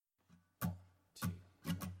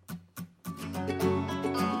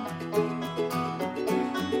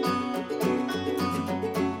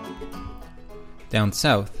Down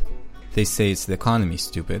south, they say it's the economy,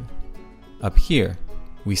 stupid. Up here,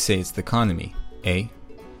 we say it's the economy, eh?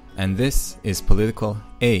 And this is Political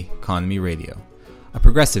A-Economy Radio, a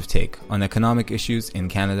progressive take on economic issues in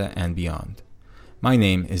Canada and beyond. My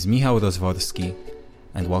name is Michał Rozworski,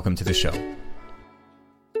 and welcome to the show.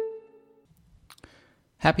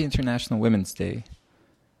 Happy International Women's Day.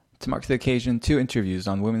 To mark the occasion, 2 interviews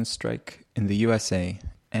on women's strike in the USA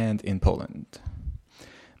and in Poland.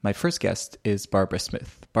 My first guest is Barbara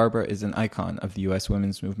Smith. Barbara is an icon of the U.S.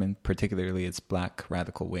 women's movement, particularly its Black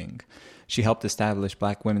radical wing. She helped establish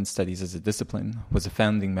Black women's studies as a discipline, was a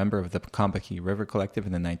founding member of the Combahee River Collective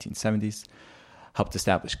in the 1970s, helped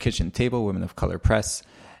establish Kitchen Table, Women of Color Press,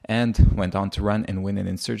 and went on to run and win an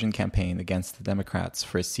insurgent campaign against the Democrats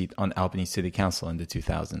for a seat on Albany City Council in the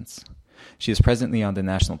 2000s. She is presently on the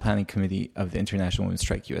National Planning Committee of the International Women's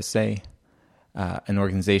Strike USA, an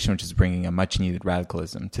organization which is bringing a much-needed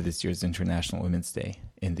radicalism to this year's International Women's Day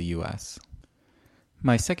in the U.S.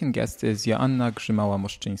 My second guest is Joanna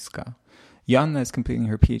Grzymała-Moszczyńska. Joanna is completing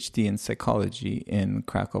her PhD in psychology in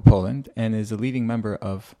Krakow, Poland, and is a leading member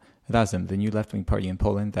of Razem, the new left-wing party in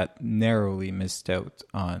Poland that narrowly missed out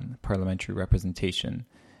on parliamentary representation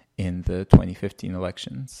in the 2015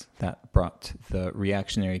 elections that brought the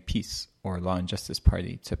reactionary Peace, or Law and Justice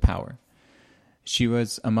Party, to power. She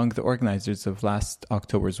was among the organizers of last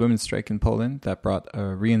October's women's strike in Poland that brought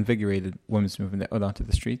a reinvigorated women's movement out onto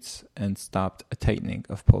the streets and stopped a tightening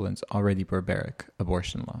of Poland's already barbaric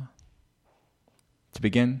abortion law. To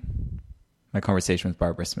begin, my conversation with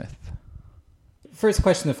Barbara Smith. First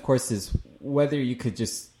question, of course, is whether you could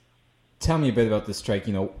just tell me a bit about the strike.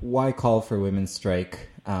 You know, why call for a women's strike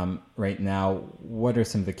right now? What are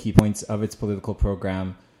some of the key points of its political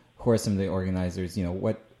program? Who are some of the organizers? You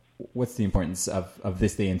know, what's the importance of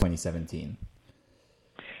this day in 2017?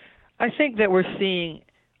 I think that we're seeing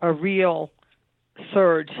a real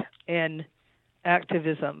surge in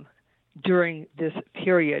activism during this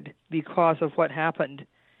period because of what happened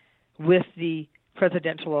with the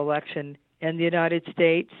presidential election in the United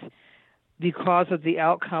States. Because of the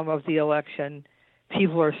outcome of the election,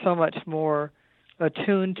 people are so much more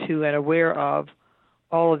attuned to and aware of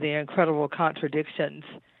all of the incredible contradictions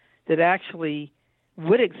that actually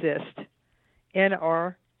would exist in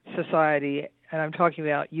our society, and I'm talking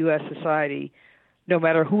about U.S. society, no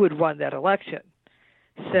matter who had won that election.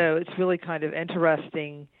 So it's really kind of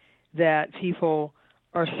interesting that people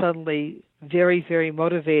are suddenly very, very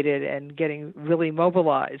motivated and getting really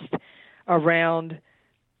mobilized around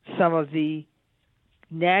some of the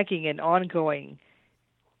nagging and ongoing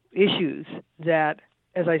issues that,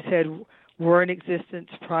 as I said, were in existence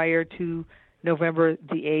prior to November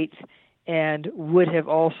the 8th, and would have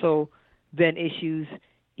also been issues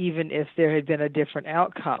even if there had been a different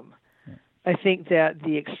outcome. I think that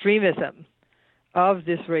the extremism of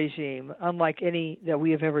this regime, unlike any that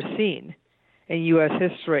we have ever seen in U.S.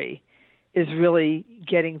 history, is really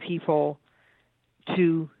getting people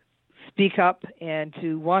to speak up and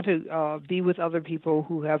to want to be with other people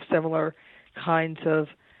who have similar kinds of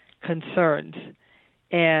concerns.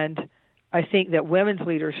 And I think that women's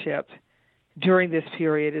leadership during this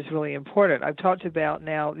period is really important. I've talked about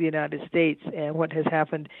now the United States and what has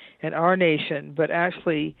happened in our nation, but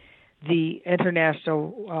actually the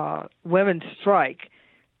International Women's Strike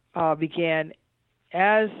began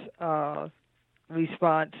as a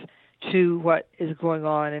response to what is going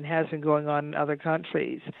on and has been going on in other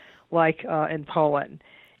countries, like in Poland.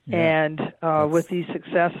 Yeah, and with these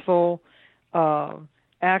successful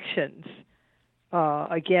actions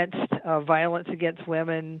against violence against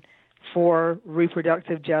women, for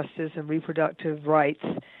reproductive justice and reproductive rights,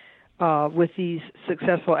 with these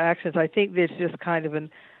successful actions, I think there's just kind of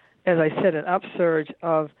as I said, an upsurge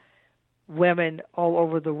of women all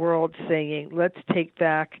over the world saying, let's take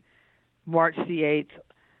back March the 8th,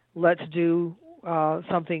 let's do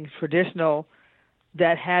something traditional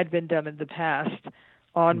that had been done in the past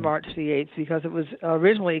on March the 8th, because it was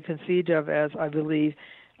originally conceived of as, I believe,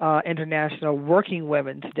 International Working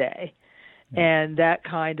Women's Day. And that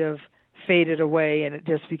kind of faded away, and it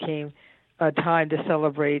just became a time to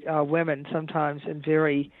celebrate women, sometimes in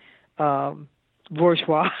very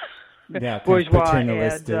bourgeois, bourgeois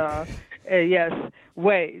and yes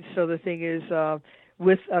ways. So the thing is,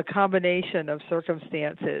 with a combination of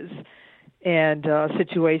circumstances and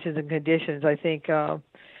situations and conditions, I think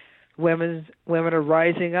women are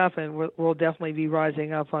rising up, and will definitely be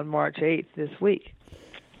rising up on March 8th this week.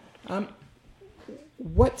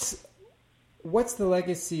 What's the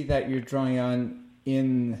legacy that you're drawing on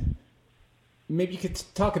in? Maybe you could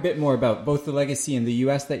talk a bit more about both the legacy in the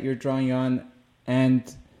U.S. that you're drawing on and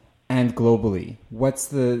globally. What's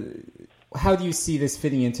the how do you see this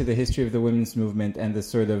fitting into the history of the women's movement and the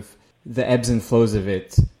sort of the ebbs and flows of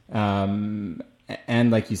it?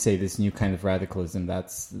 And like you say, this new kind of radicalism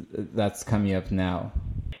that's coming up now.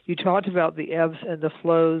 You talked about the ebbs and the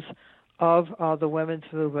flows of the women's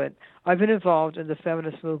movement. I've been involved in the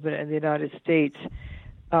feminist movement in the United States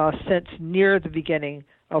since near the beginning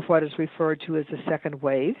of what is referred to as the second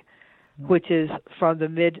wave, which is from the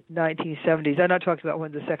mid-1970s. I'm not talking about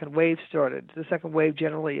when the second wave started. The second wave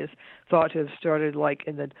generally is thought to have started like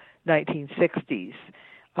in the 1960s.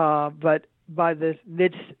 But by the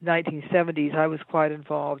mid-1970s, I was quite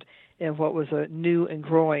involved in what was a new and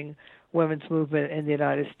growing women's movement in the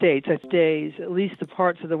United States. At days, at least the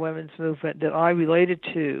parts of the women's movement that I related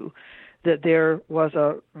to, that there was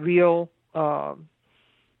a real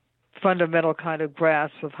fundamental kind of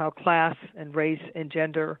grasp of how class and race and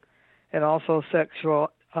gender and also sexual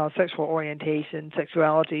orientation,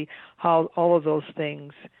 sexuality, how all of those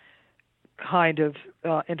things kind of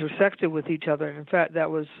intersected with each other. And in fact,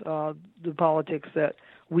 that was the politics that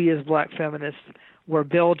we as black feminists were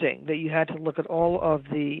building, that you had to look at all of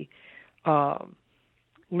the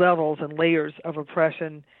levels and layers of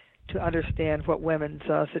oppression to understand what women's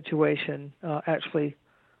situation actually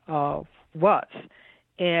was.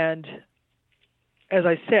 And as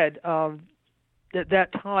I said, at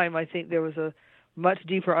that time, I think there was a much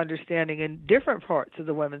deeper understanding in different parts of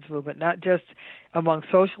the women's movement, not just among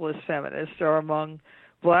socialist feminists or among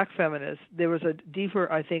black feminists. There was a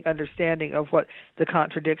deeper, I think, understanding of what the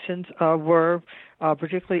contradictions were,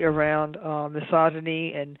 particularly around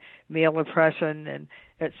misogyny and male oppression and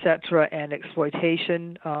et cetera, and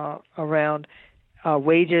exploitation around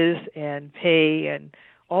wages and pay and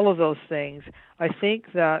all of those things. I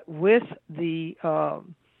think that with the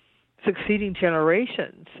succeeding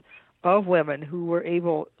generations of women who were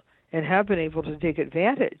able and have been able to take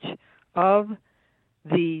advantage of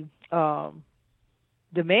the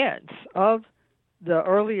demands of the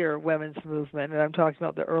earlier women's movement, and I'm talking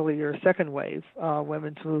about the earlier second wave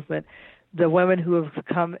women's movement, the women who have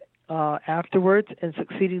come afterwards and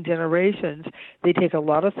succeeding generations, they take a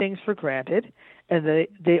lot of things for granted, and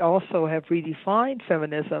they also have redefined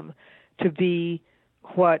feminism to be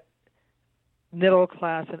what middle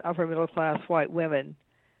class and upper middle class white women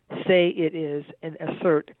say it is and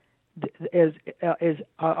assert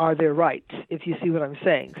are their rights, if you see what I'm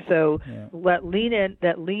saying. So that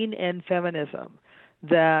lean in feminism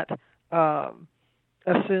that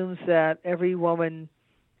assumes that every woman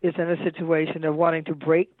is in a situation of wanting to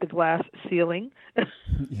break the glass ceiling.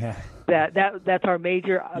 That's our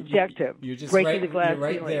major objective. You're just breaking the glass you're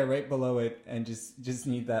right ceiling. There, right below it, and just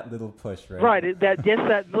need that little push, right? Right,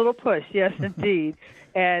 that little push. Yes, indeed.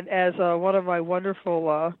 And as one of my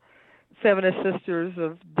wonderful feminist sisters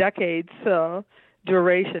of decades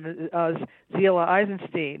duration, Zila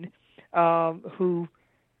Eisenstein, who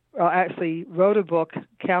actually wrote a book,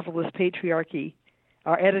 Capitalist Patriarchy,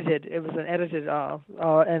 it was an edited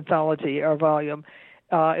anthology or volume.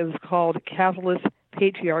 It was called Capitalist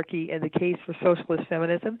Patriarchy and the Case for Socialist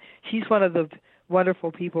Feminism. She's one of the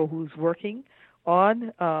wonderful people who's working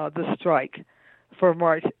on the strike for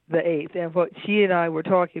March the 8th. And what she and I were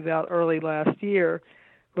talking about early last year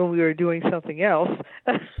when we were doing something else,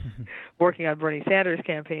 working on Bernie Sanders'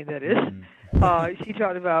 campaign, that is, she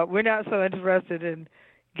talked about, we're not so interested in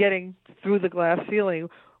getting through the glass ceiling.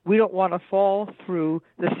 We don't want to fall through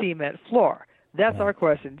the cement floor. That's our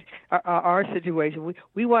question, our situation.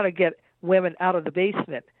 We want to get women out of the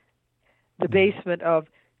basement of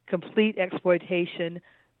complete exploitation,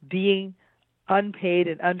 being unpaid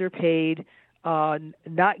and underpaid,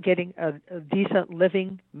 not getting a decent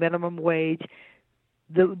living minimum wage.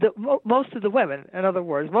 Most of the women, in other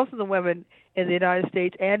words, most of the women in the United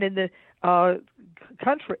States and in the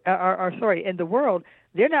in the world,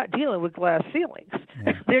 they're not dealing with glass ceilings.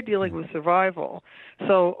 They're dealing with survival.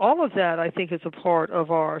 So all of that, I think, is a part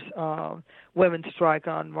of our women's strike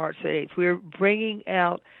on March 8th. We're bringing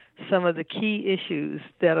out some of the key issues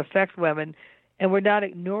that affect women, and we're not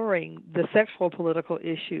ignoring the sexual political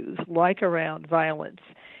issues, like around violence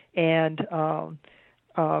and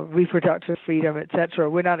reproductive freedom, etc.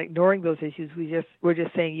 We're not ignoring those issues. We're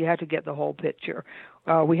just saying you have to get the whole picture.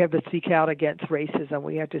 We have to speak out against racism.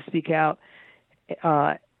 We have to speak out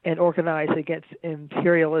and organize against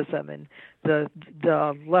imperialism and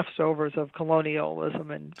the leftovers of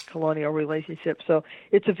colonialism and colonial relationships. So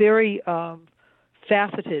it's a very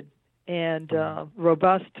faceted and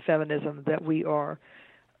robust feminism that we are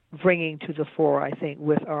bringing to the fore, I think,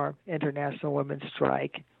 with our International Women's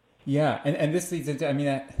Strike. Yeah, and this leads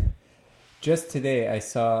into, just today I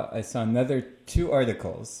saw another 2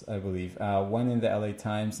 articles, I believe, one in the LA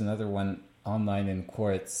Times, another one online in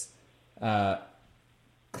Quartz,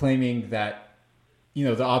 claiming that,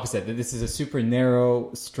 the opposite, that this is a super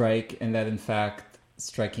narrow strike and that in fact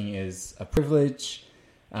striking is a privilege,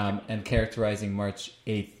 and characterizing March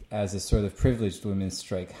 8th as a sort of privileged women's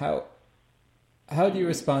strike. How do you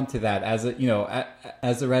respond to that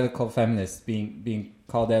as a radical feminist being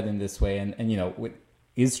called out in this way? And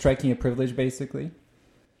is striking a privilege basically?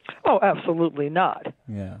 Oh, absolutely not.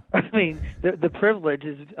 Yeah. I mean, the privilege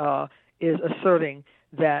is asserting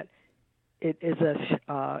that it is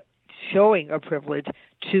showing a privilege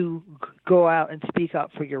to go out and speak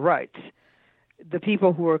up for your rights. The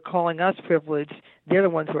people who are calling us privileged, they're the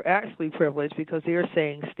ones who are actually privileged because they're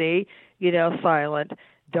saying stay, silent,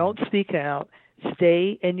 don't speak out,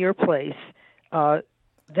 stay in your place.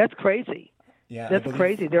 That's crazy. Yeah, that's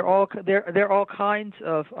crazy. There are all kinds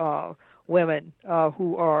of women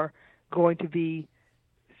who are going to be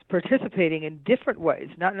participating in different ways,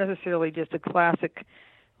 not necessarily just a classic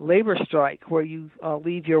labor strike where you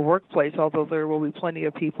leave your workplace, although there will be plenty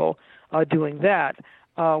of people doing that.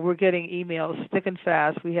 We're getting emails thick and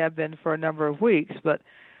fast. We have been for a number of weeks, but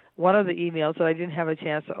one of the emails that I didn't have a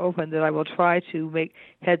chance to open that I will try to make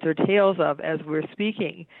heads or tails of as we're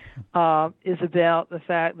speaking is about the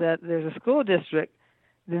fact that there's a school district,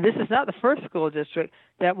 and this is not the first school district,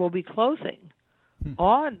 that will be closing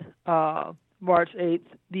on March 8th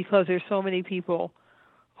because there's so many people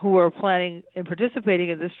who are planning and participating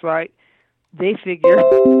in this strike. They figure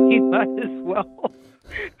we might as well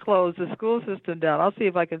close the school system down. I'll see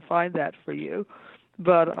if I can find that for you.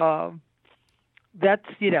 But that's,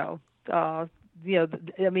 I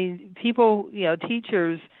mean, people,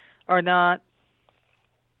 teachers are not,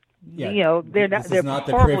 they're not, they're not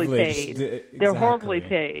horribly the paid. Exactly. They're horribly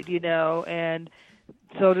paid, and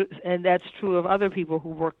and that's true of other people who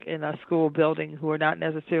work in a school building who are not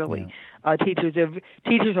necessarily teachers.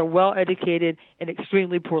 Teachers are well educated and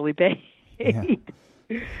extremely poorly paid. Yeah.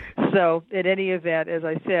 So, in any event, as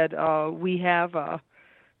I said, we have.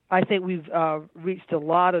 I think we've reached a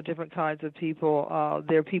lot of different kinds of people.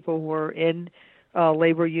 There are people who are in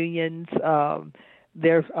labor unions.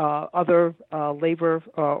 There's other labor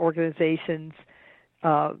organizations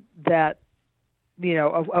that,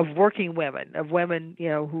 of working women, of women,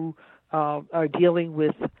 who are dealing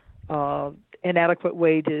with inadequate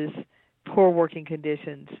wages, poor working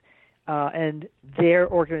conditions, and their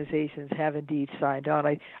organizations have indeed signed on.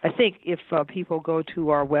 I think if people go to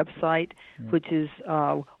our website, which is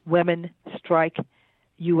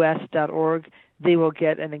womenstrikeus.org, they will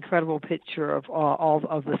get an incredible picture of all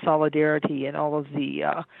of the solidarity and all of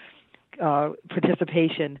the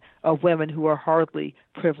participation of women who are hardly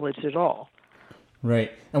privileged at all.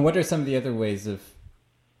 Right. And what are some of the other ways of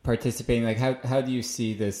participating? Like, how do you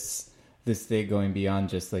see this day going beyond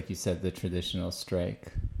just, like you said, the traditional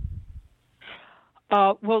strike?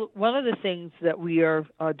 Well, one of the things that we are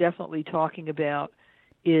definitely talking about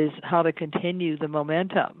is how to continue the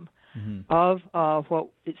momentum of what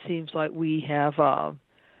it seems like we have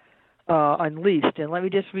unleashed. And let me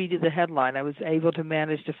just read you the headline. I was able to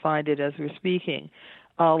manage to find it as we're speaking.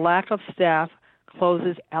 Lack of staff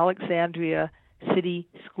closes Alexandria City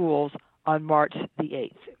schools on March the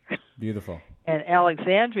 8th. Beautiful. And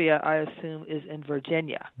Alexandria, I assume, is in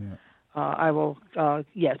Virginia. Yeah.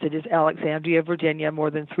 Yes, it is Alexandria, Virginia. More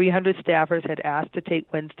than 300 staffers had asked to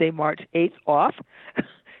take Wednesday, March 8th off.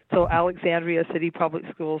 So Alexandria City Public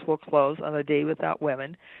Schools will close on a day without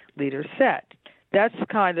women, leaders said. That's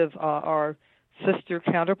kind of our sister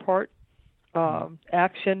counterpart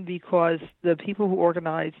action, because the people who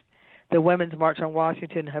organized the Women's March on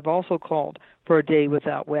Washington have also called for a day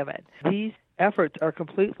without women. These efforts are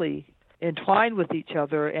completely entwined with each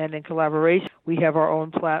other and in collaboration. We have our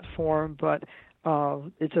own platform, but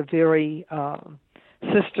it's a very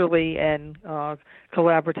sisterly and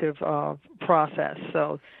collaborative process.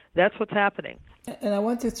 So that's what's happening. And I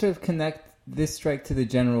want to sort of connect this strike to the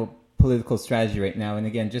general political strategy right now. And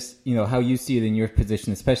again, just how you see it in your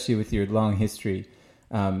position, especially with your long history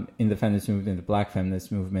in the feminist movement, the Black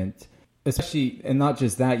feminist movement, especially, and not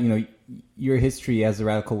just that, your history as a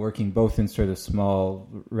radical working both in sort of small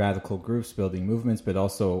radical groups building movements, but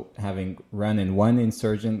also having run and won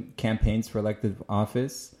insurgent campaigns for elected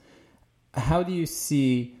office. How do you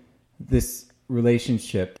see this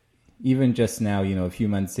relationship, even just now, a few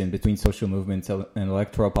months in, between social movements and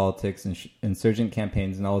electoral politics and insurgent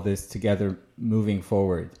campaigns and all this together moving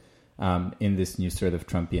forward in this new sort of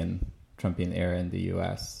Trumpian era in the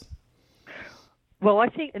U.S.? Well, I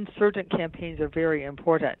think insurgent campaigns are very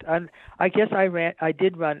important. I guess I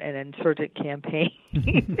did run an insurgent campaign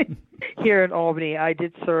here in Albany. I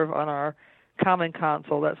did serve on our Common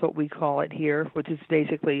Council, that's what we call it here, which is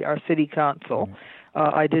basically our city council.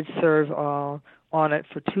 I did serve on it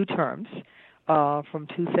for 2 terms, from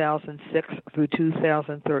 2006 through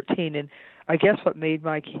 2013. And I guess what made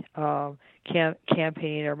my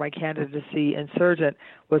campaign or my candidacy insurgent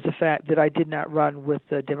was the fact that I did not run with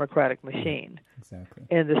the Democratic machine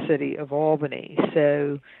in the city of Albany.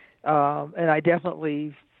 So, and I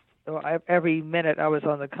definitely, every minute I was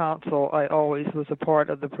on the council, I always was a part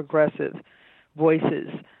of the progressive voices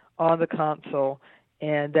on the council,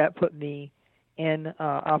 and that put me in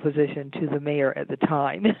opposition to the mayor at the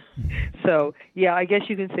time. So, yeah, I guess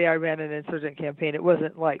you can say I ran an insurgent campaign. It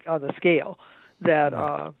wasn't like on the scale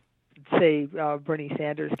that, say, Bernie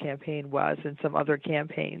Sanders' campaign was, and some other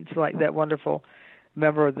campaigns, like that wonderful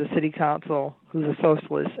member of the city council who's a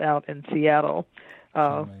socialist out in Seattle.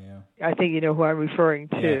 Shama, I think you know who I'm referring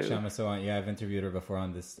to. Yeah, Shama Sowan. Yeah, I've interviewed her before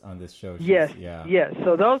on this show. Yes.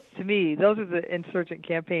 So those, to me, those are the insurgent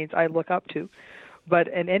campaigns I look up to. But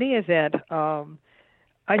in any event,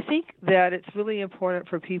 I think that it's really important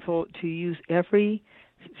for people to use every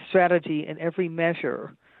strategy and every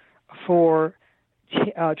measure for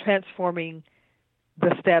transforming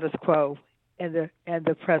the status quo and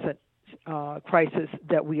the present crisis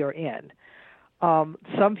that we are in.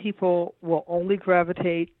 Some people will only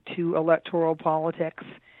gravitate to electoral politics,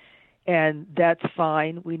 and that's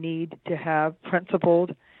fine. We need to have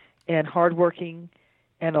principled and hardworking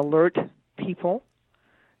and alert people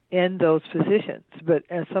in those positions. But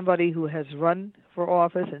as somebody who has run for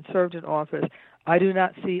office and served in office, I do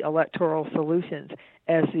not see electoral solutions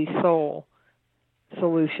as the sole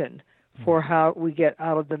solution for how we get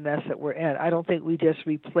out of the mess that we're in. I don't think we just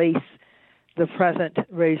replace the present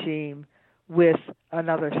regime with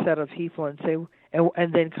another set of people and say,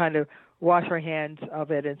 and then kind of wash our hands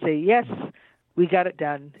of it and say, yes, we got it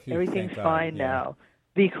done. Everything's fine now,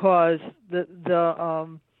 because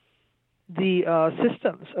the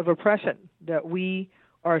systems of oppression that we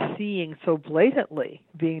are seeing so blatantly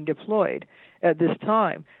being deployed at this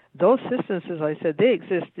time, those systems, as I said, they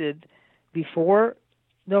existed before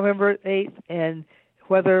November 8th, and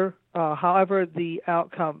however the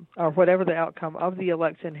outcome or whatever the outcome of the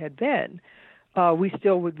election had been, we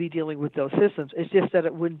still would be dealing with those systems. It's just that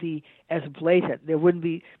it wouldn't be as blatant.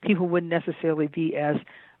 People wouldn't necessarily be as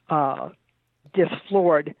just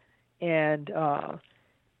floored and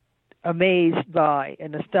amazed by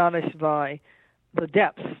and astonished by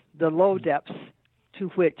the low depths to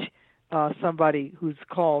which somebody who's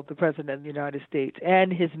called the President of the United States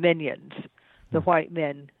and his minions, the white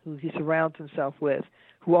men who he surrounds himself with,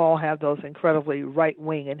 who all have those incredibly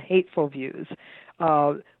right-wing and hateful views,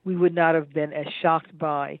 we would not have been as shocked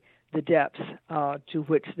by the depths to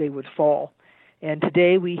which they would fall. And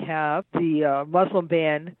today we have the Muslim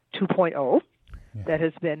ban 2.0 that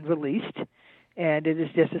has been released, and it is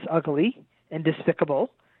just as ugly and despicable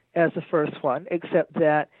as the first one, except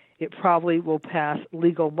that it probably will pass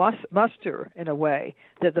legal muster in a way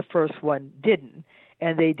that the first one didn't.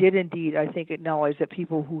 And they did indeed, I think, acknowledge that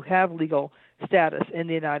people who have legal status in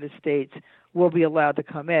the United States will be allowed to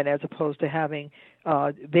come in, as opposed to having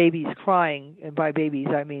babies crying, and by babies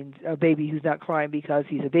I mean a baby who's not crying because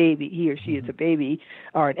he's a baby, he or she is a baby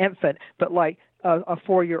or an infant, but like a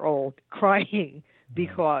 4-year-old crying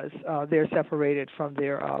because they're separated from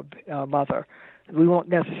their mother. We won't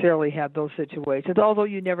necessarily have those situations, although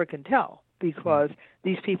you never can tell, because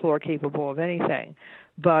these people are capable of anything.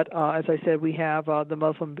 But as I said, we have the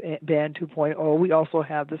Muslim ban 2.0. We also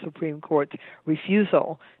have the Supreme Court's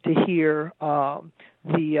refusal to hear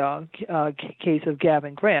the case of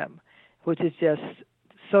Gavin Graham, which is just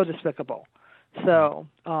so despicable. So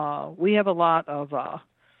we have a lot of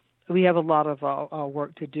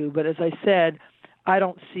work to do. But as I said, I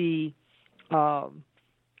don't see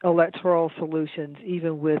electoral solutions,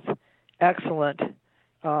 even with excellent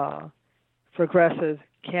progressive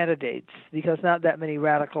candidates, because not that many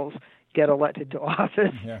radicals get elected to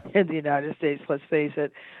office in the United States, let's face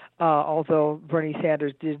it, although Bernie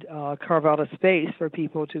Sanders did carve out a space for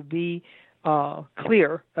people to be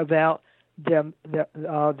clear about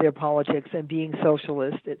their politics and being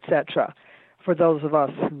socialist, etc. For those of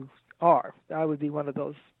us who are, I would be one of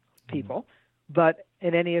those people. But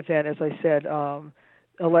in any event, as I said,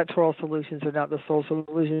 electoral solutions are not the sole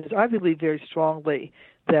solutions. I believe very strongly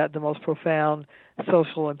that the most profound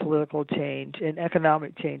social and political change, and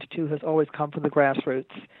economic change too, has always come from the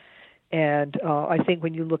grassroots. And I think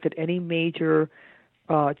when you look at any major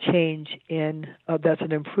change in that's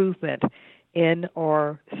an improvement in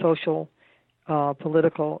our social,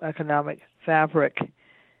 political, economic fabric,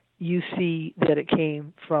 you see that it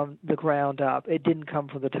came from the ground up. It didn't come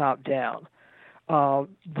from the top down.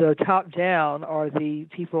 The top down are the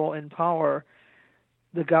people in power,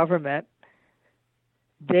 the government,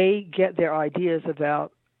 they get their ideas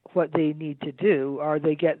about what they need to do, or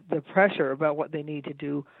they get the pressure about what they need to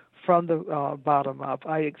do from the bottom up.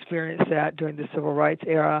 I experienced that during the civil rights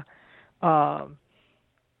era.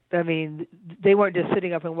 I mean, they weren't just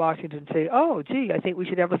sitting up in Washington and say, "Oh, gee, I think we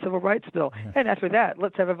should have a civil rights bill," and after that,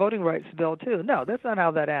 let's have a voting rights bill too. No, that's not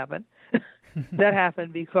how that happened. That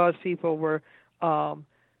happened because people were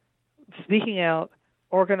speaking out,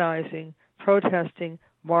 organizing, protesting,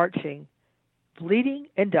 marching, bleeding,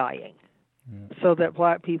 and dying, so that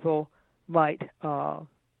black people might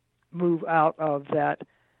move out of that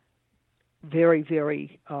very,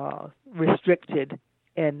 very restricted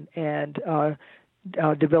and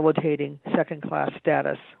debilitating second-class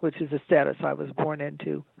status, which is the status I was born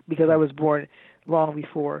into, because I was born long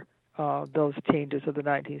before those changes of the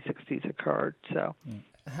 1960s occurred. So,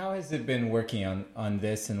 how has it been working on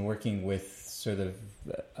this and working with sort of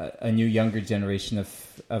a new younger generation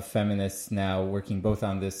of feminists now, working both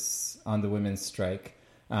on the women's strike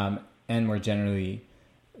and more generally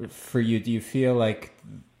for you? Do you feel like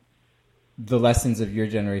the lessons of your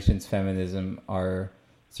generation's feminism are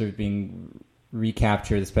sort of being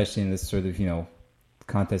recaptured, especially in this sort of,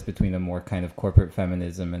 contest between a more kind of corporate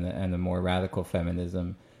feminism and a more radical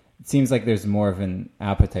feminism? It seems like there's more of an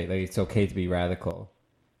appetite, like it's okay to be radical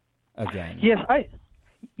again.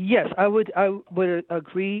 Yes, I would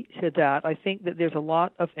agree to that. I think that there's a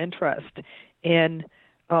lot of interest in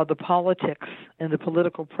the politics and the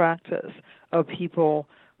political practice of people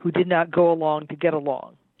who did not go along to get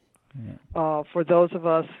along. Yeah. For those of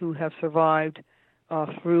us who have survived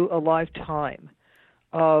through a lifetime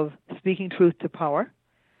of speaking truth to power,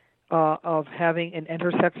 of having an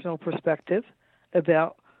intersectional perspective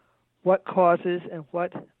about what causes and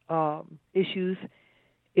what issues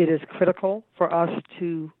it is critical for us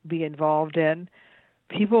to be involved in,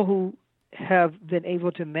 people who have been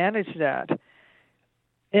able to manage that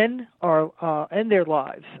in their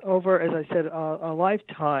lives over, as I said, a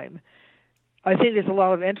lifetime. I think there's a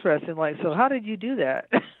lot of interest in, like, so how did you do that?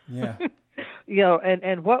 Yeah.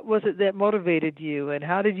 And what was it that motivated you, and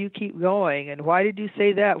how did you keep going, and why did you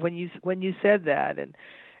say that when you said that, and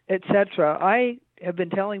etc. I have been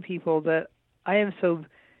telling people that I am so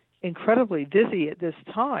incredibly busy at this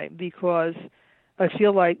time because I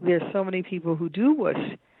feel like there's so many people who do wish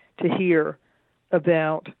to hear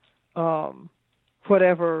about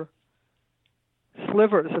whatever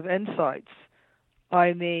slivers of insights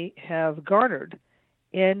I may have garnered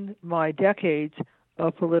in my decades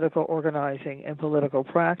of political organizing and political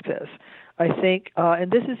practice. I think,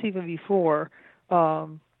 and this is even before,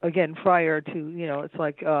 again, prior to, it's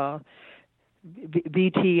like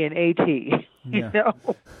BT and AT, yeah.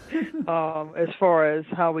 As far as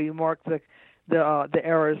how we mark the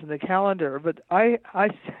eras in the calendar. But I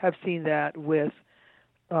have seen that with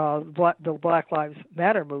the Black Lives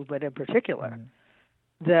Matter movement in particular,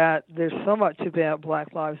 that there's so much about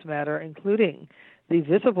Black Lives Matter, including the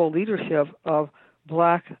visible leadership of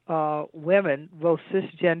black women, both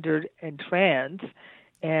cisgendered and trans,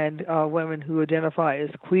 and women who identify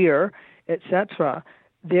as queer, etc.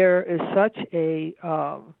 There is such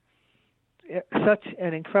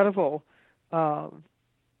an incredible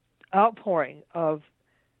outpouring of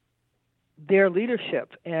their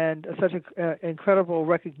leadership and such an incredible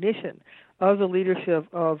recognition of the leadership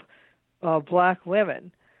of black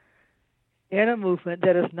women in a movement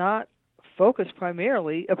that is not focused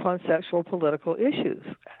primarily upon sexual political issues.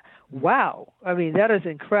 Wow. I mean, that is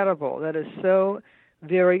incredible. That is so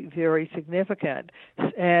very, very significant.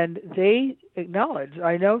 And they acknowledge,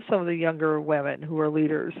 I know some of the younger women who are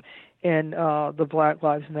leaders in the Black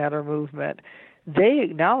Lives Matter movement, they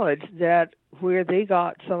acknowledge that where they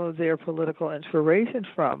got some of their political inspiration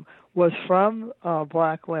from was from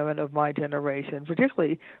black women of my generation,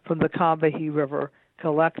 particularly from the Combahee River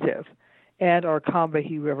Collective and our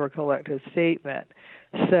Combahee River Collective statement.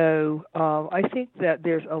 So I think that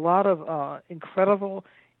there's a lot of incredible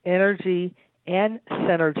energy and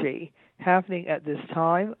synergy happening at this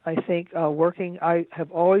time. I think I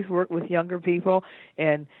have always worked with younger people,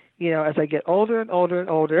 and, as I get older and older and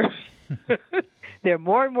older, there are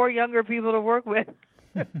more and more younger people to work with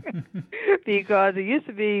because it used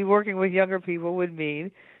to be working with younger people would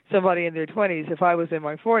mean somebody in their 20s if I was in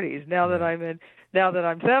my 40s. Now that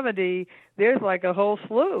I'm 70, there's like a whole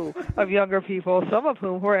slew of younger people, some of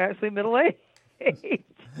whom were actually middle-aged.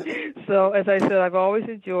 So, as I said, I've always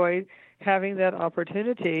enjoyed having that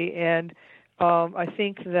opportunity, and I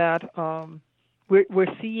think that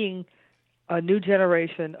we're seeing a new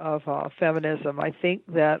generation of feminism. I think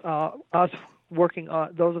that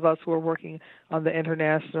those of us who are working on the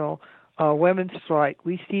International Women's Strike,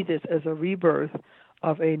 we see this as a rebirth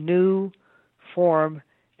of a new form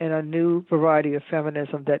and a new variety of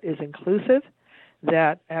feminism that is inclusive,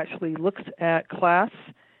 that actually looks at class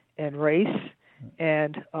and race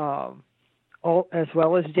and all, as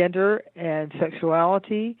well as gender and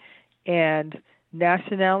sexuality and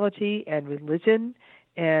nationality and religion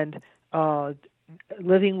and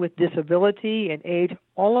living with disability and age,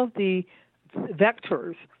 all of the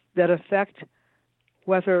vectors that affect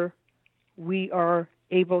whether we are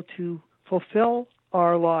able to fulfill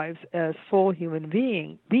our lives as full human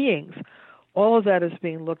beings. All of that is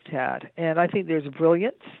being looked at, and I think there's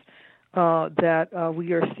brilliance that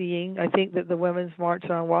we are seeing. I think that the Women's March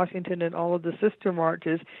on Washington and all of the sister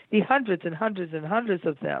marches, the hundreds and hundreds and hundreds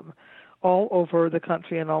of them, all over the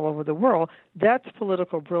country and all over the world, that's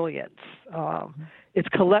political brilliance. It's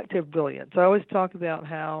collective brilliance. I always talk about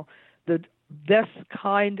how the best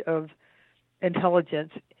kind of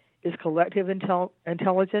intelligence is collective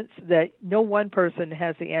intelligence, that no one person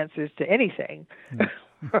has the answers to anything,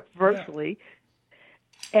 virtually.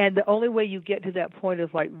 And the only way you get to that point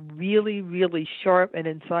of like really, really sharp and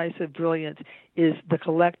incisive brilliance is the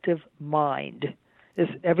collective mind. Is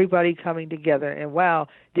everybody coming together. And wow,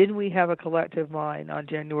 didn't we have a collective mind on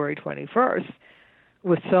January 21st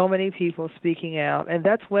with so many people speaking out? And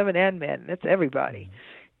that's women and men. That's everybody.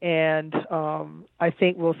 And I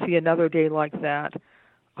think we'll see another day like that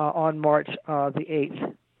on March the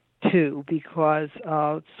 8th, too, because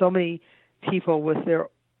so many people with their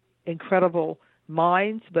incredible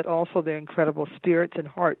minds, but also their incredible spirits and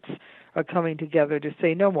hearts are coming together to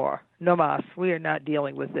say no more, no mas. We are not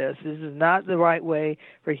dealing with this. This is not the right way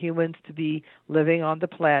for humans to be living on the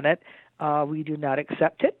planet. We do not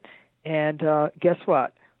accept it. And guess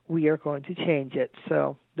what? We are going to change it.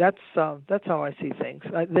 So that's how I see things.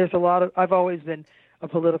 There's a lot of. I've always been a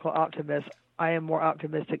political optimist. I am more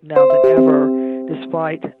optimistic now than ever,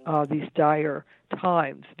 despite these dire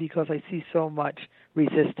times, because I see so much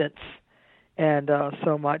resistance and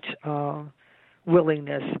so much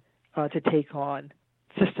willingness to take on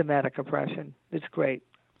systematic oppression. It's great.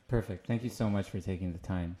 Perfect. Thank you so much for taking the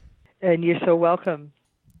time. And you're so welcome.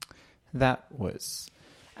 That was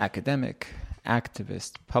academic,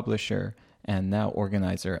 activist, publisher, and now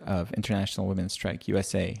organizer of International Women's Strike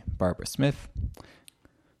USA, Barbara Smith.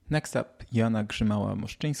 Next up, Jana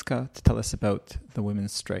Grzymała-Moszczyńska to tell us about the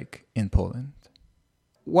women's strike in Poland.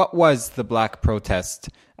 What was the black protest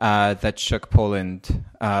that shook Poland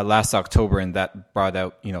last October and that brought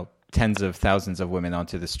out, tens of thousands of women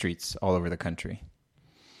onto the streets all over the country?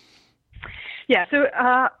 Yeah, so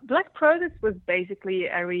Black Protest was basically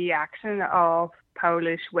a reaction of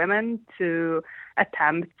Polish women to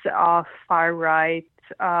attempts of far-right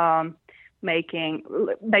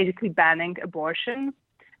basically banning abortion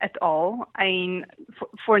at all. I mean,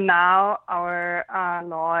 for now, our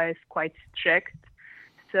law is quite strict,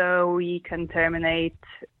 so we can terminate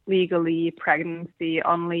legally pregnancy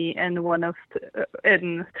only in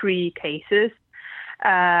 3 cases.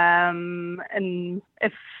 And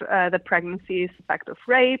if the pregnancy is a fact of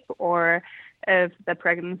rape, or if the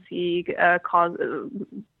pregnancy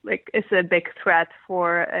is a big threat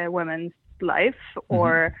for a woman's life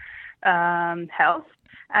or health.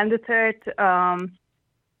 And the third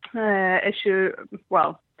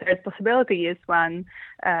third possibility is when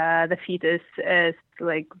the fetus is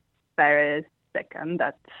very sick and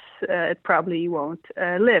that it probably won't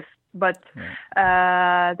live. But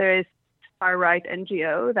there is far-right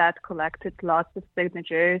NGO that collected lots of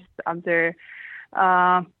signatures under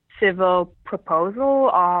civil proposal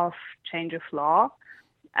of change of law,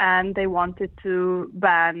 and they wanted to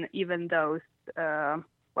ban even those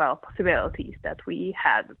possibilities that we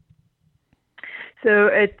had. So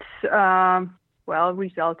it's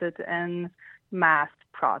resulted in mass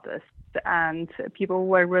protests, and people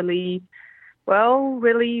were really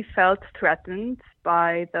felt threatened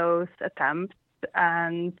by those attempts.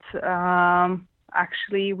 And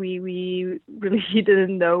actually, we really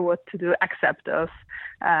didn't know what to do except of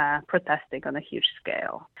protesting on a huge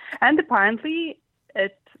scale. And apparently,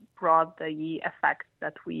 it brought the effect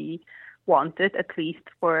that we wanted, at least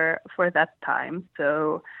for that time.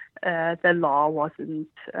 So the law wasn't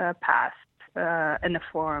passed in the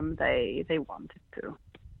form they wanted to.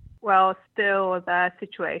 Well, still, the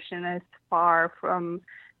situation is far from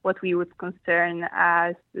what we would concern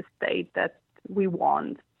as the state that we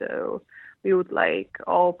want. So we would like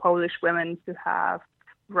all Polish women to have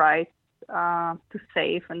rights to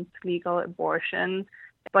safe and legal abortion.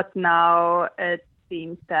 But now it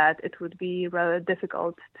seems that it would be rather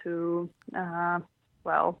difficult to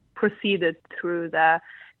proceed it through the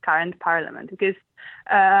current parliament, because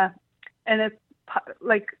in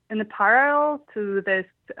a parallel to this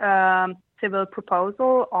civil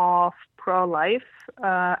proposal of pro-life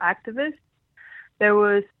activists. There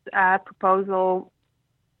was a proposal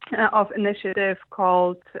of initiative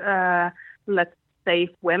called Let's Save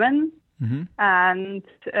Women, and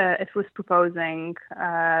it was proposing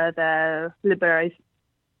the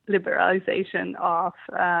liberalization of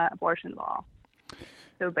abortion law.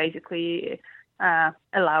 So basically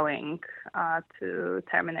allowing to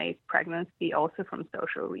terminate pregnancy also from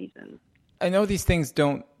social reasons. I know these things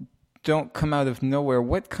don't come out of nowhere.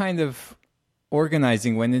 What kind of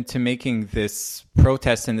organizing went into making this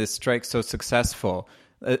protest and this strike so successful,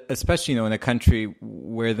 especially in a country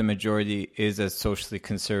where the majority is as socially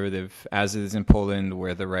conservative as it is in Poland,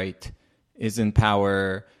 where the right is in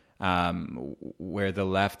power, where the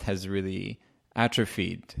left has really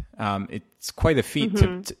atrophied. It's quite a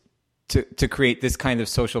feat to create this kind of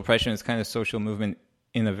social pressure, this kind of social movement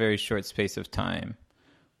in a very short space of time.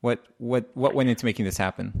 What went into making this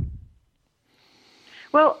happen?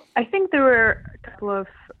 Well, I think there were a couple of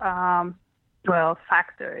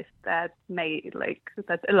factors that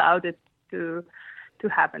allowed it to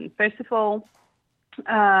happen. First of all,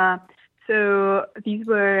 so these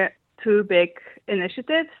were two big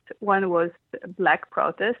initiatives. One was Black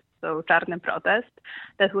Protest, so Czarny Protest,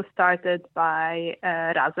 that was started by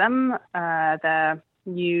Razem,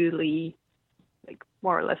 the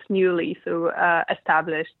more or less newly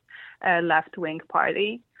established left-wing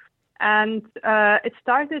party. And it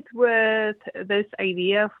started with this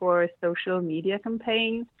idea for a social media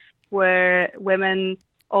campaign where women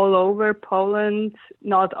all over Poland,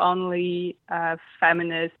 not only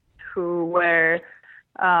feminists who were,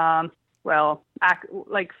 not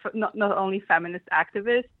only feminist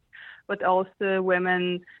activists, but also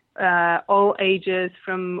women all ages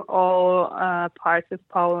from all parts of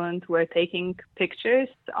Poland were taking pictures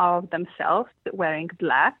of themselves wearing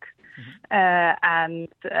black, and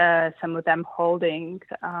some of them holding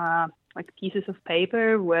pieces of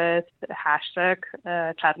paper with the hashtag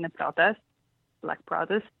Czarny Protest, Black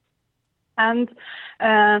Protest. And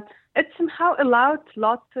it somehow allowed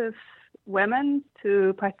lots of women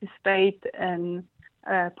to participate in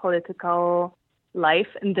political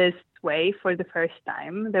life in this way for the first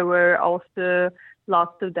time. There were also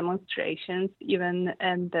lots of demonstrations, even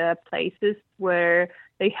in the places where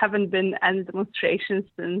they haven't been any demonstrations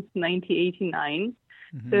since 1989.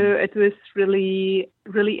 So it was really,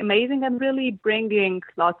 really amazing and really bringing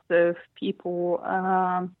lots of people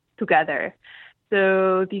together.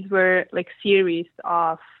 So these were series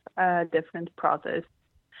of different protests.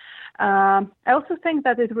 I also think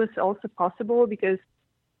that it was also possible because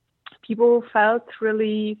people felt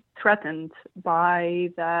really threatened by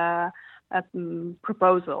the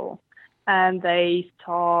proposal, and they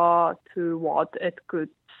saw to what it could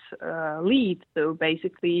lead. So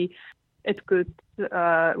basically, it could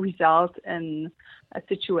result in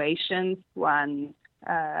situations when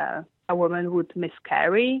a woman would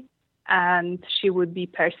miscarry and she would be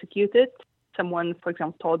persecuted. Someone, for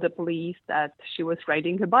example, told the police that she was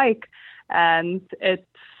riding a bike and it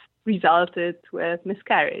resulted with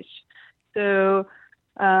miscarriage. So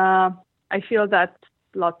I feel that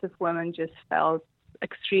lots of women just felt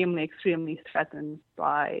extremely, extremely threatened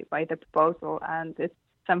by the proposal, and it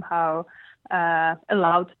somehow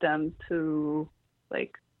allowed them to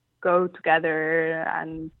go together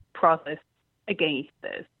and protest against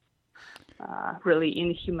this really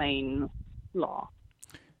inhumane law.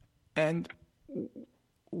 And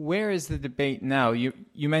where is the debate now? You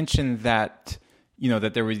mentioned that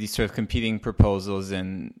that there were these sort of competing proposals,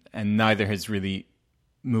 and neither has really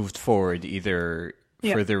moved forward, either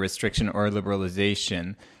further restriction or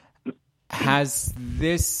liberalization. Has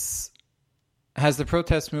the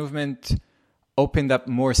protest movement opened up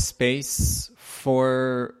more space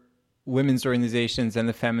for women's organizations and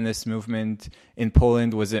the feminist movement in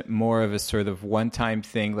Poland? Was it more of a sort of one-time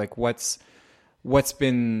thing? What's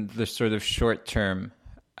been the sort of short-term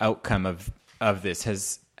outcome of this?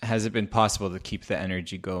 Has it been possible to keep the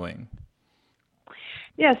energy going?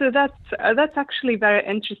 Yeah, so that's actually very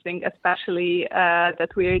interesting, especially that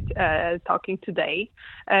we're talking today,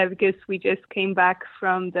 because we just came back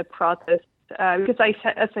from the protest. Because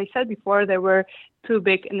as I said before, there were two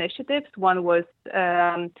big initiatives. One was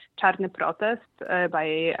Czarny Protest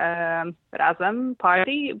by Razem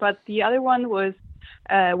party, but the other one was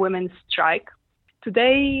Women's Strike.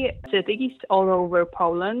 Today, cities all over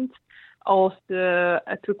Poland also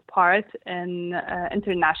took part in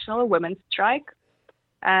international women's strike.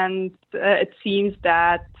 And it seems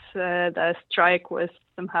that the strike was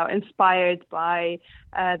somehow inspired by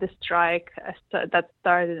the strike that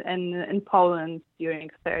started in Poland during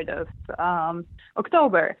 3rd of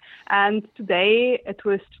October. And today it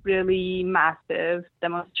was really massive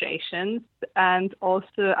demonstrations. And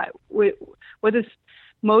also what is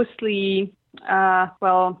mostly,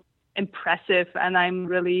 impressive, and I'm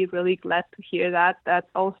really, really glad to hear that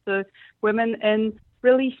also women in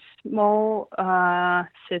really small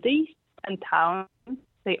cities and towns,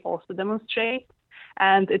 they also demonstrate.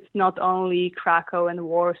 And it's not only Krakow and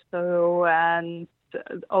Warsaw and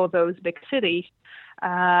all those big cities,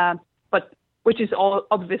 but which is all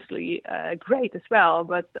obviously great as well,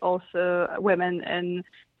 but also women in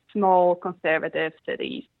small conservative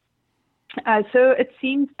cities. So it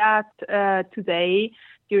seems that today,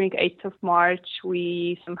 during 8th of March,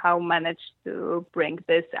 we somehow managed to bring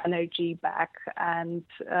this energy back, and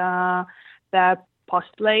the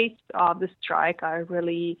postulates of the strike are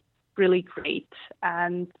really, really great.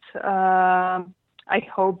 And I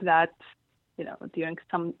hope that, during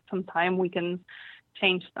some time we can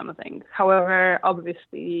change something. However,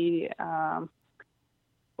 obviously,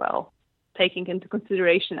 taking into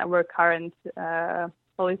consideration our current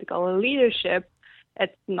political leadership,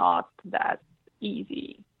 it's not that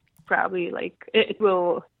easy. Probably it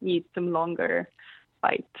will need some longer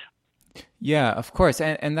fight. Yeah, of course.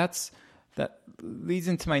 And that leads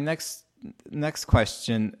into my next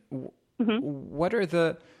question. Mm-hmm. What are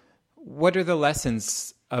the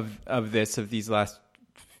lessons of these last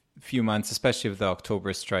few months, especially of the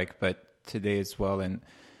October strike, but today as well, and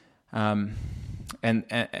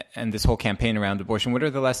this whole campaign around abortion? What are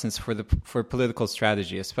the lessons for political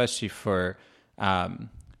strategy, especially for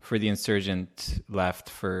the insurgent left,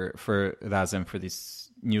 for Razem, for these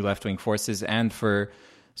new left-wing forces, and for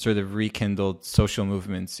sort of rekindled social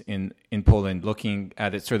movements in Poland, looking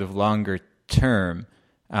at it sort of longer term?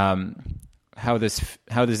 How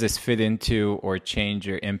does this fit into or change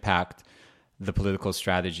or impact the political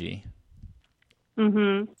strategy?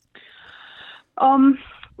 Mm-hmm.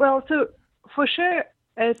 Well, so for sure,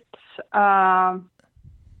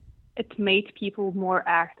 it made people more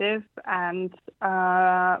active, and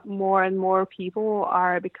more people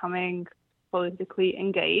are becoming politically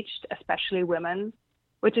engaged, especially women,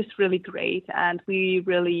 which is really great. And we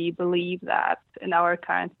really believe that in our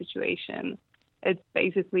current situation, it's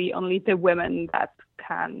basically only the women that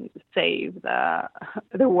can save the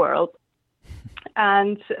world.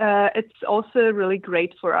 And it's also really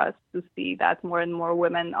great for us to see that more and more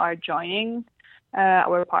women are joining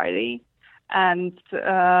our party, and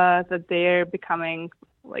that they're becoming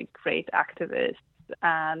great activists,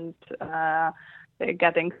 and they're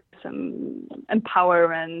getting some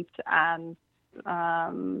empowerment, and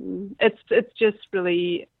it's just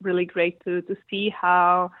really, really great to see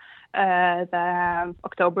how the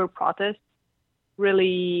October protests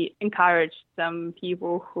really encouraged some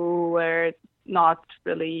people who were not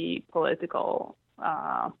really political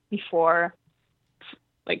before,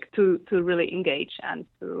 to really engage and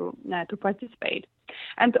to participate.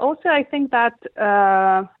 And also, I think that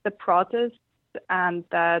the protests and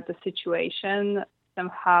the situation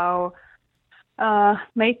somehow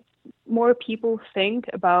made more people think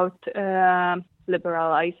about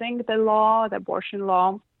liberalizing the abortion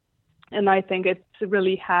law. And I think it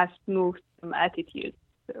really has moved some attitudes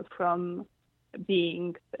from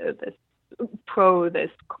being this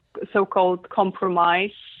so-called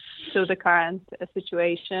compromise to the current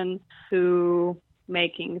situation, to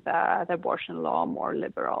making the abortion law more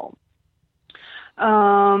liberal.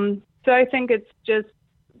 So I think it's just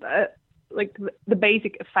the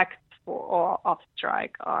basic effects of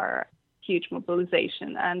strike are huge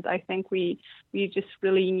mobilization, and I think we just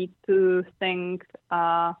really need to think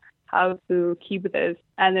how to keep this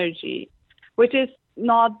energy, which is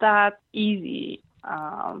not that easy.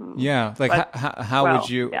 How would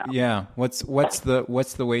you? Yeah. What's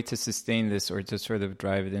the way to sustain this, or to sort of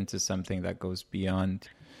drive it into something that goes beyond?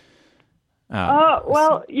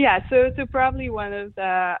 So probably one of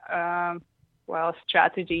the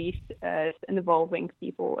strategies is involving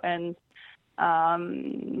people in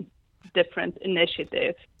different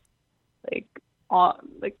initiatives,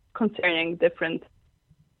 concerning different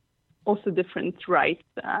rights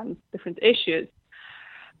and different issues.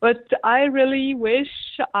 But I really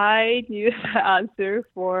wish I knew the answer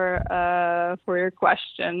for your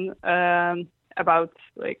question about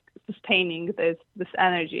sustaining this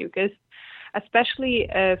energy, because especially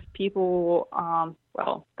if people,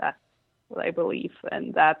 that's what I believe,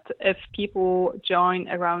 and that if people join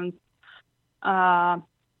around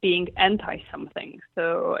being anti something,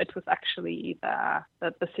 so it was actually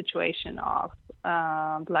the situation of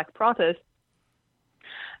Black protests.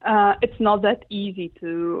 it's not that easy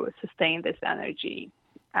to sustain this energy.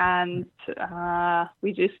 And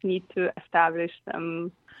we just need to establish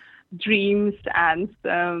some dreams and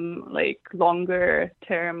some like longer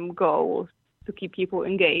term goals to keep people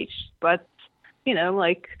engaged. But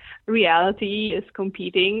like reality is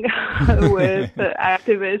competing with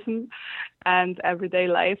activism, and everyday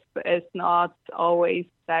life is not always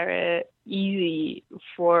very easy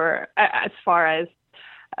for as far as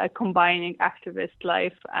combining activist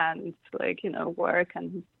life and work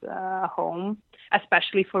and home,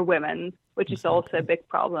 especially for women, which is also a big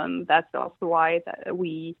problem. That's also why that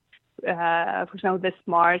we, for example, this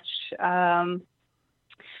March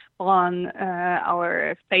on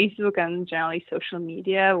our Facebook and generally social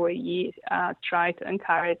media, we try to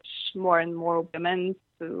encourage more and more women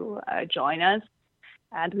to join us.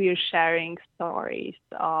 And we are sharing stories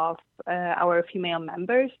of our female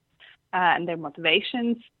members and their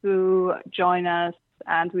motivations to join us.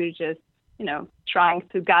 And we're just, trying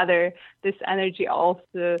to gather this energy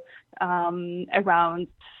also around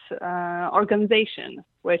organization,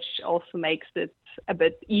 which also makes it a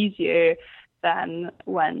bit easier than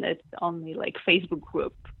when it's only like Facebook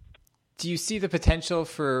group. Do you see the potential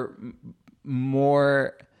for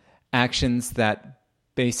more actions that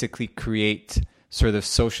basically create sort of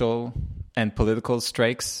social and political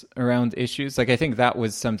strikes around issues? Like, I think that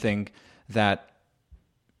was something that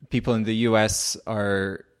people in the U.S.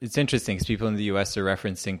 it's interesting because people in the U.S. are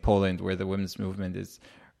referencing Poland, where the women's movement is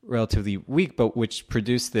relatively weak, but which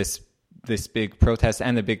produced this big protest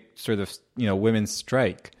and a big sort of, women's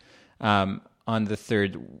strike on the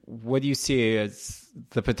 3rd. What do you see as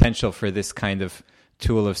the potential for this kind of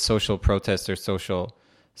tool of social protest or social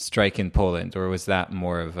strike in Poland? Or was that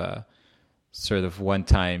more of a sort of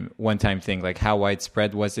one-time thing? Like, how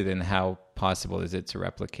widespread was it, and how possible is it to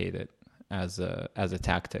replicate it as a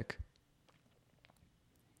tactic?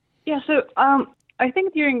 Yeah, so I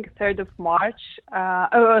think during 3rd of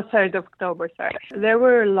October, there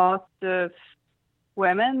were lots of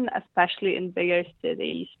women, especially in bigger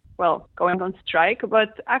cities, going on strike,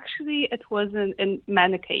 but actually it wasn't, in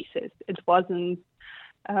many cases, it wasn't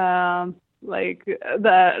like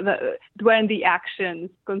when the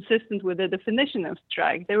actions consistent with the definition of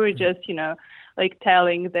strike. They were just,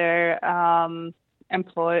 telling their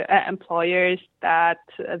employers that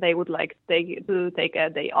they would like to take a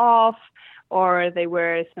day off, or they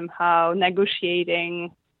were somehow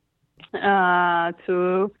negotiating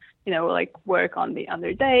to work on the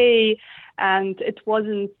other day. And it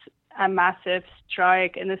wasn't a massive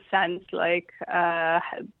strike in a sense like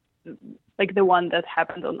the one that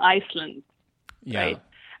happened on Iceland. Yeah. Right?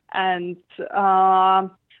 And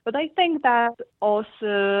but I think that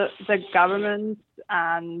also the government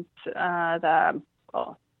and the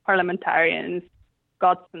parliamentarians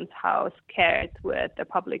got somehow scared with the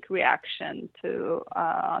public reaction to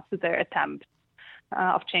their attempt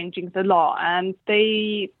of changing the law, and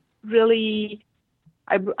they really,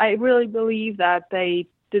 I really believe that they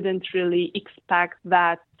didn't really expect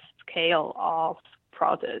that scale of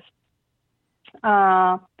protest.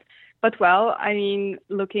 But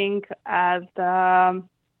looking at the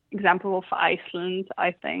example of Iceland,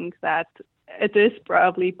 I think that it is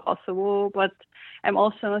probably possible, but I'm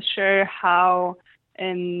also not sure how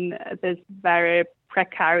in this very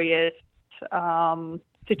precarious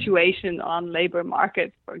situation on labor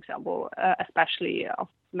market, for example, especially of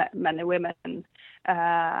many women,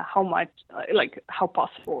 how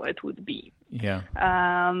possible it would be. Yeah.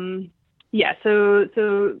 So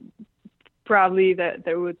probably that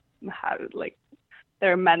there would have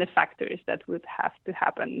there are many factors that would have to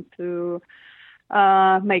happen to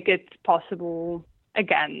make it possible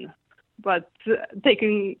again. But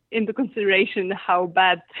taking into consideration how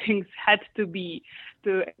bad things had to be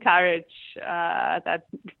to encourage that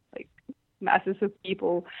masses of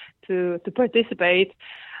people to participate,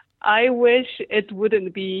 I wish it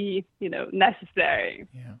wouldn't be necessary.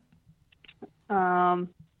 Yeah.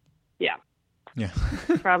 Yeah.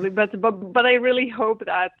 Probably, but I really hope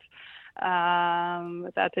that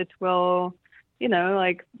that it will,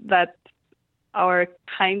 that our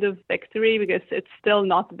kind of victory, because it's still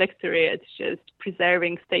not victory, it's just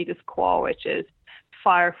preserving status quo, which is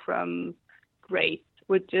far from great,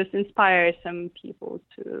 would just inspire some people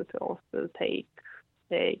to also take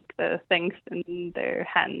the things in their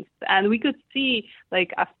hands. And we could see,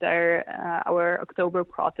 after our October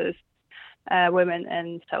protest, women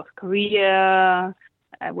in South Korea,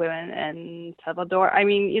 women in Salvador,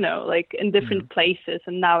 in different places,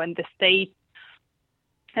 and now in the States.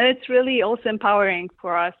 And it's really also empowering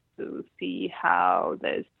for us to see how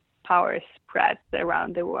this power spreads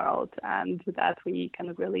around the world, and that we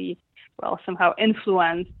can really, somehow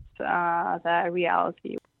influence the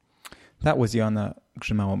reality. That was Joanna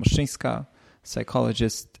Grzymała-Moszczyńska,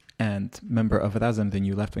 psychologist and member of Razem, the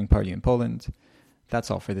new left-wing party in Poland.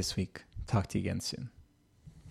 That's all for this week. Talk to you again soon.